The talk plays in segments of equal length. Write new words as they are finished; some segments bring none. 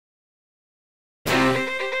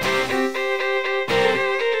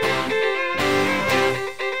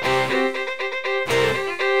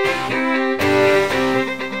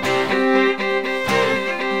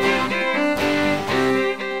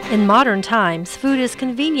modern times, food is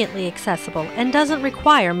conveniently accessible and doesn't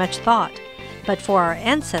require much thought. But for our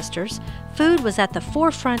ancestors, food was at the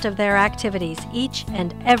forefront of their activities each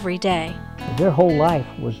and every day. Their whole life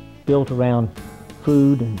was built around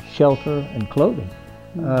food and shelter and clothing.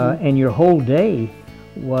 And your whole day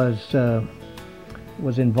was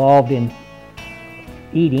involved in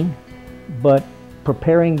eating, but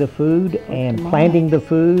preparing the food and planting the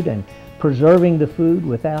food and preserving the food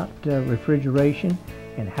without refrigeration,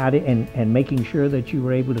 and making sure that you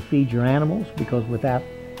were able to feed your animals, because without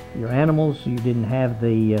your animals you didn't have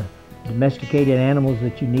the domesticated animals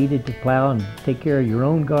that you needed to plow and take care of your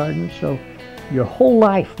own garden. So your whole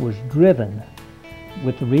life was driven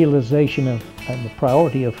with the realization of the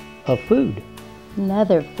priority of food.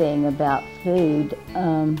 Another thing about food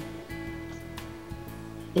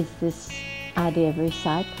is this idea of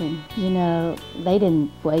recycling. You know, they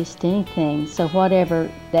didn't waste anything, so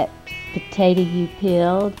whatever that potato you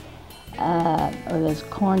peeled or those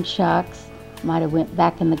corn shucks might have went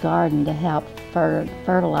back in the garden to help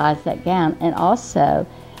fertilize that ground. And also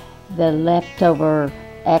the leftover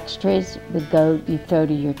extras you throw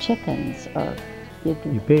to your chickens or your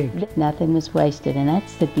pigs. Nothing was wasted, and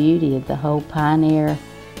that's the beauty of the whole pioneer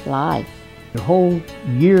life. The whole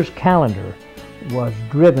year's calendar was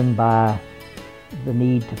driven by the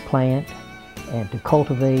need to plant and to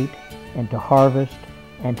cultivate and to harvest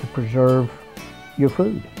and to preserve your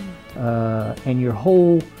food. And your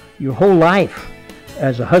whole life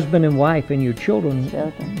as a husband and wife and your children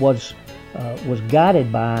was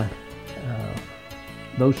guided by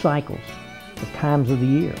those cycles, the times of the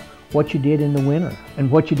year. What you did in the winter and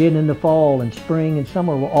what you did in the fall and spring and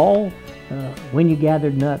summer were all when you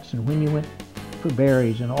gathered nuts and when you went for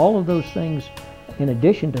berries and all of those things, in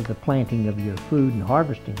addition to the planting of your food and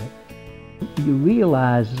harvesting it. You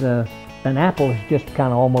realize an apple is just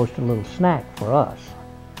kind of almost a little snack for us.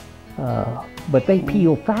 But they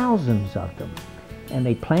peel thousands of them, and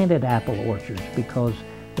they planted apple orchards because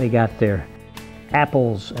they got their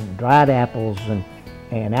apples and dried apples and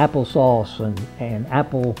applesauce and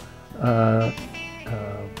apple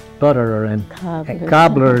butter and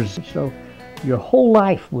cobblers. So your whole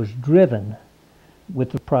life was driven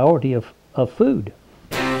with the priority of food.